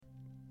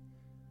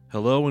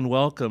Hello and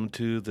welcome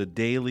to the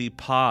Daily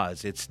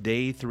Pause. It's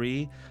day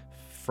 3,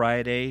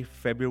 Friday,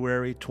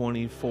 February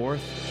 24th.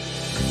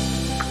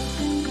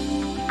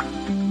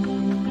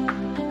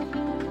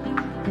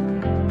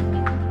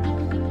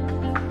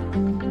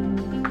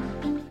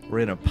 We're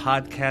in a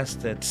podcast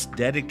that's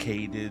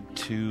dedicated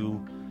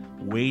to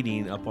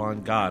waiting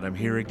upon God. I'm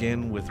here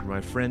again with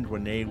my friend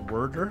Ranee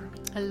Werder.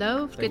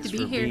 Hello, good to be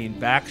here. Thanks for being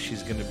back.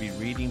 She's going to be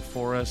reading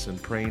for us and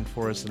praying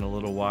for us in a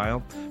little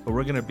while. But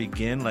we're going to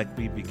begin like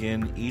we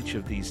begin each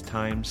of these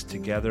times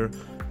together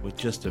with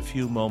just a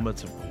few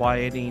moments of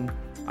quieting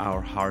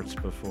our hearts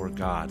before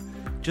God.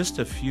 Just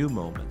a few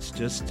moments,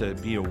 just to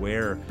be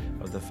aware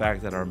of the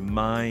fact that our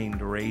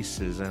mind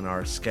races and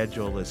our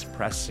schedule is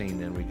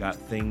pressing and we got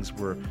things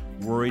we're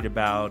worried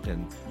about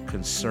and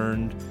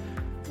concerned.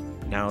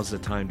 Now's the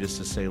time just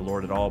to say,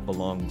 Lord, it all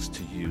belongs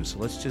to you. So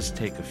let's just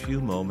take a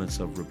few moments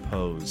of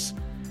repose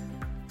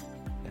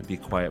and be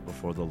quiet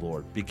before the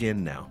Lord.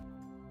 Begin now.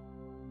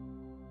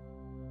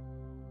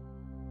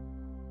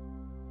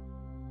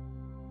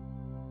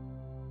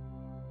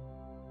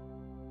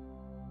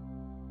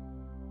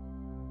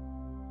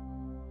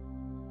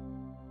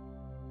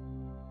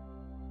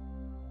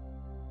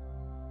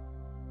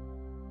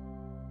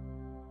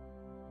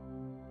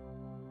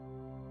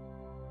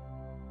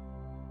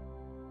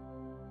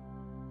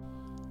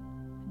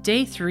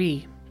 Day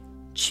 3,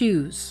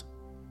 choose.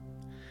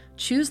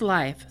 Choose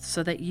life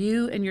so that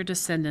you and your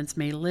descendants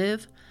may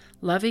live,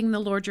 loving the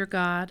Lord your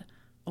God,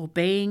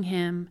 obeying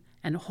him,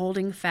 and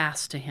holding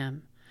fast to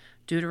him.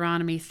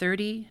 Deuteronomy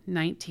 30,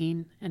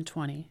 19, and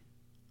 20.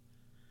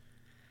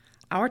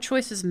 Our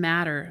choices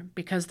matter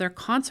because their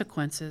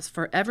consequences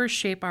forever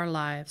shape our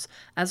lives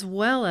as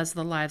well as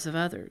the lives of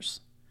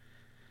others.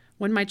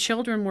 When my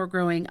children were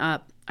growing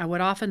up, I would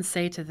often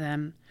say to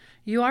them,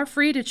 "You are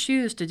free to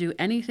choose to do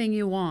anything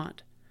you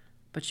want,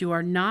 but you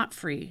are not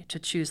free to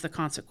choose the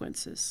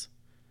consequences."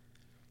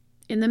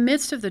 In the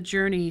midst of the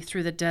journey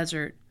through the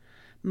desert,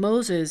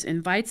 Moses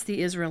invites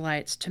the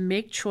Israelites to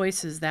make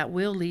choices that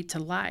will lead to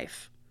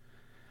life.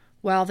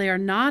 While they are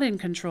not in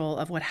control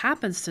of what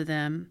happens to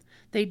them,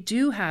 they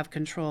do have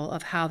control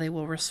of how they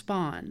will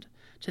respond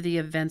to the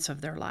events of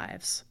their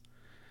lives.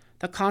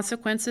 The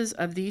consequences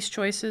of these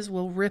choices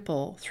will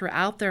ripple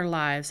throughout their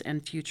lives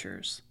and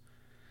futures.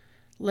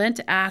 Lent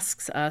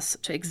asks us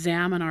to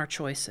examine our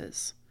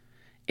choices.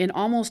 In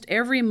almost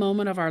every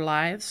moment of our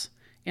lives,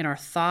 in our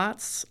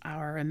thoughts,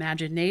 our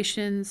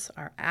imaginations,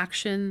 our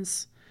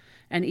actions,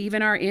 and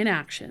even our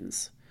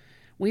inactions,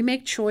 we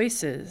make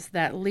choices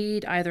that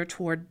lead either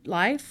toward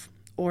life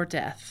or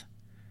death.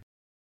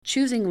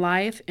 Choosing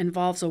life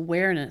involves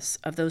awareness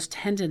of those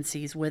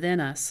tendencies within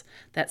us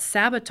that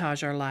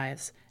sabotage our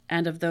lives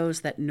and of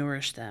those that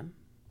nourish them.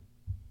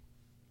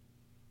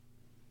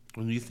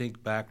 When you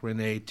think back,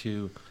 Ranee,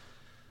 to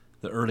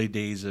the early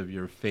days of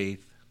your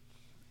faith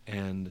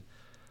and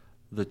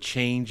the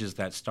changes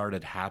that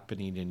started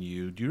happening in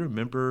you, do you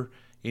remember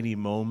any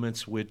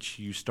moments which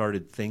you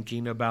started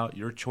thinking about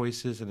your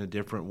choices in a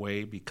different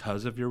way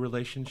because of your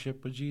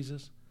relationship with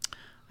Jesus?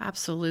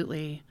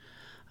 Absolutely.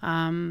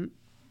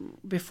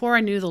 Before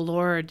I knew the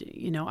Lord,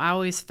 I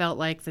always felt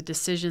like the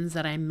decisions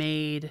that I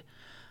made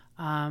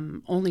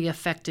only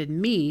affected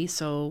me.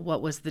 So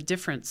what was the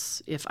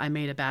difference if I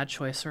made a bad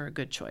choice or a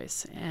good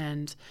choice?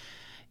 And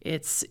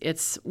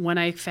it's when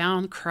I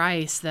found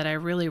Christ that I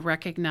really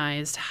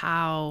recognized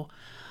how,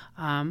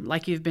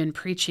 like you've been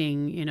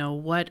preaching,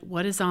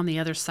 what is on the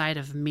other side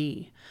of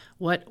me?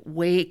 What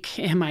wake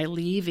am I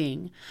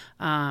leaving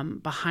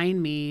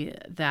behind me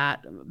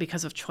that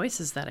because of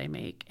choices that I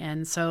make?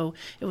 And so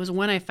it was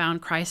when I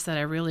found Christ that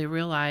I really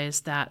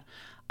realized that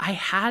I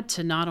had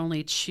to not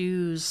only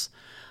choose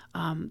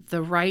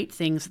the right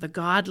things, the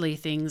godly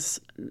things,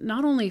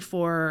 not only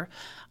for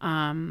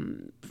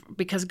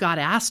because God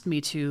asked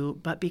me to,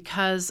 but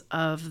because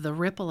of the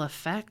ripple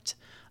effect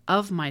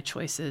of my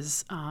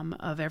choices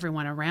of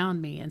everyone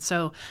around me. And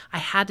so I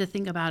had to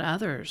think about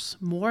others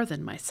more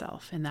than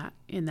myself in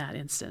that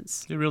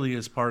instance. It really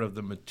is part of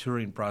the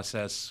maturing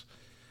process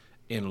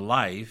in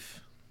life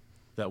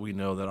that we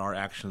know that our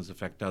actions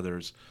affect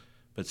others,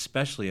 but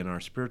especially in our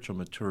spiritual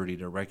maturity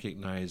to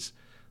recognize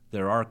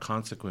there are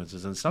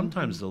consequences. And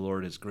sometimes the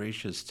Lord is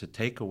gracious to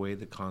take away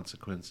the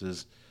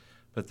consequences,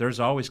 but there's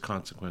always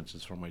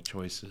consequences for my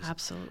choices.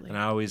 Absolutely. And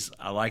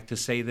I like to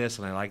say this,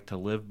 and I like to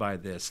live by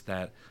this,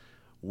 that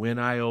when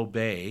I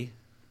obey,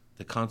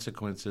 the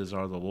consequences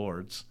are the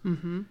Lord's.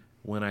 Mm-hmm.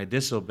 When I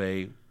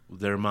disobey,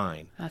 they're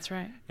mine. That's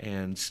right.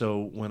 And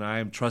so when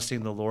I'm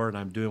trusting the Lord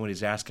and I'm doing what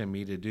he's asking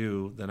me to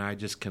do, then I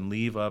just can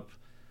leave up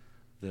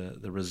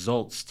the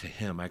results to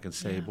him. I can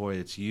say, boy,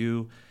 it's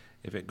you.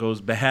 If it goes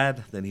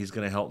bad, then he's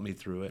going to help me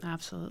through it.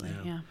 Absolutely,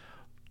 yeah.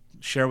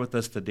 Share with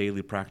us the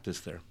daily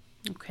practice there.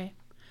 Okay.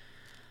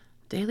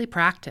 Daily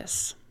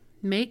practice.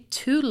 Make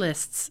 2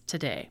 lists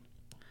today.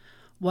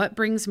 What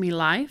brings me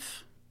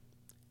life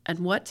and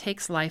what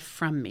takes life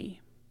from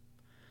me?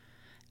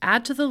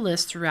 Add to the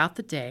list throughout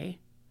the day,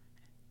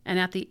 and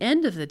at the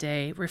end of the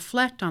day,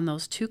 reflect on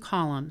those 2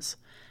 columns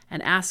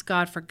and ask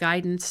God for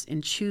guidance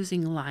in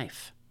choosing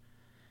life.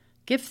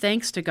 Give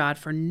thanks to God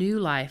for new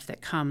life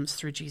that comes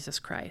through Jesus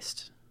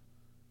Christ.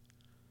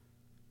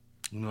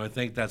 I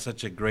think that's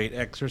such a great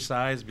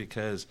exercise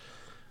because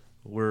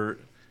we're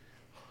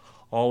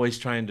always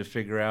trying to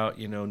figure out,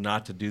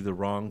 not to do the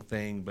wrong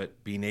thing,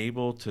 but being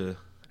able to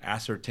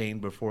ascertain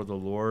before the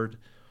Lord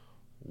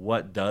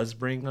what does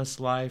bring us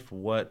life,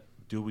 what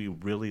do we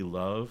really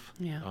love.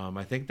 Yeah.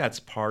 I think that's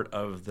part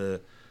of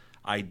the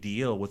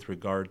ideal with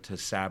regard to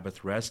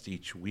Sabbath rest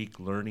each week,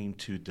 learning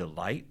to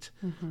delight.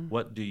 Mm-hmm.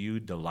 What do you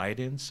delight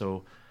in?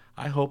 So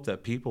I hope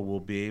that people will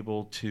be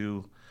able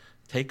to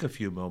take a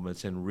few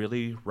moments and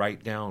really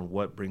write down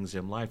what brings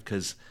them life,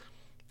 because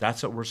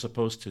that's what we're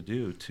supposed to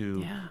do,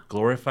 to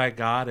glorify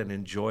God and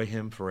enjoy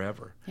Him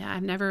forever. Yeah,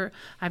 I've never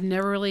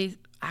really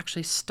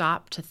actually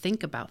stopped to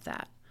think about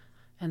that.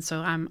 And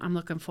so I'm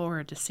looking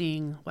forward to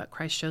seeing what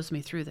Christ shows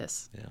me through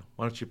this. Yeah.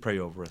 Why don't you pray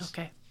over us?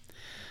 Okay.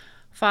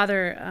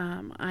 Father,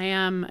 I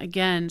am,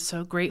 again,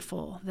 so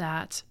grateful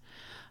that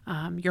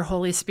your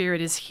Holy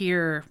Spirit is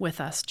here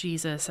with us,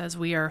 Jesus, as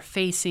we are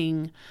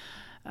facing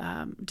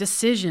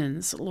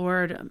decisions,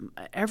 Lord,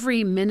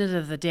 every minute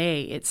of the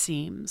day, it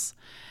seems.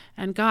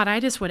 And God, I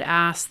just would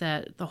ask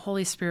that the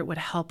Holy Spirit would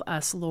help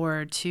us,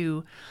 Lord,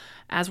 to,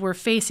 as we're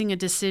facing a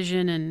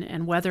decision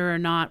and whether or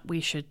not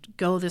we should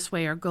go this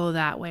way or go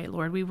that way,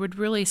 Lord, we would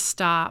really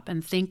stop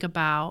and think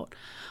about,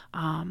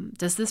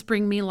 does this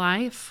bring me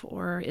life,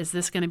 or is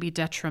this going to be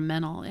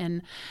detrimental?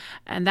 And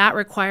that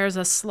requires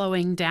us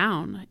slowing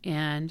down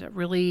and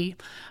really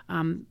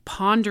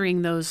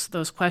pondering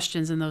those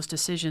questions and those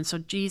decisions. So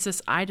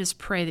Jesus, I just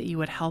pray that you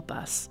would help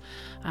us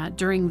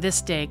during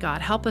this day,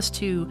 God. Help us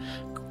to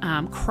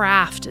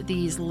craft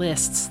these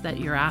lists that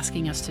you're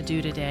asking us to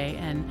do today,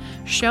 and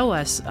show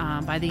us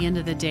by the end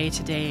of the day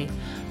today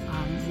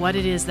what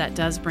it is that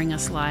does bring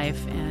us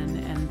life,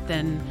 and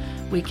then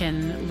we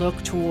can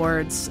look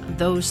towards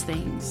those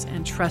things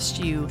and trust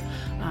you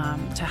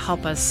to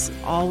help us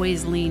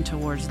always lean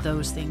towards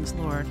those things,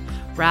 Lord,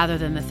 rather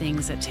than the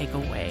things that take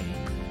away.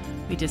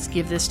 We just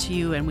give this to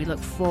you, and we look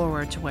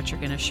forward to what you're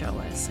going to show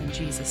us. In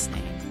Jesus'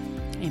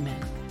 name, amen.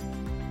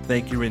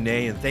 Thank you,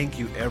 Renee, and thank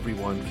you,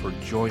 everyone, for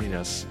joining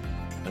us.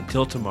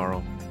 Until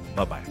tomorrow,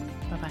 bye-bye.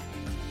 Bye-bye.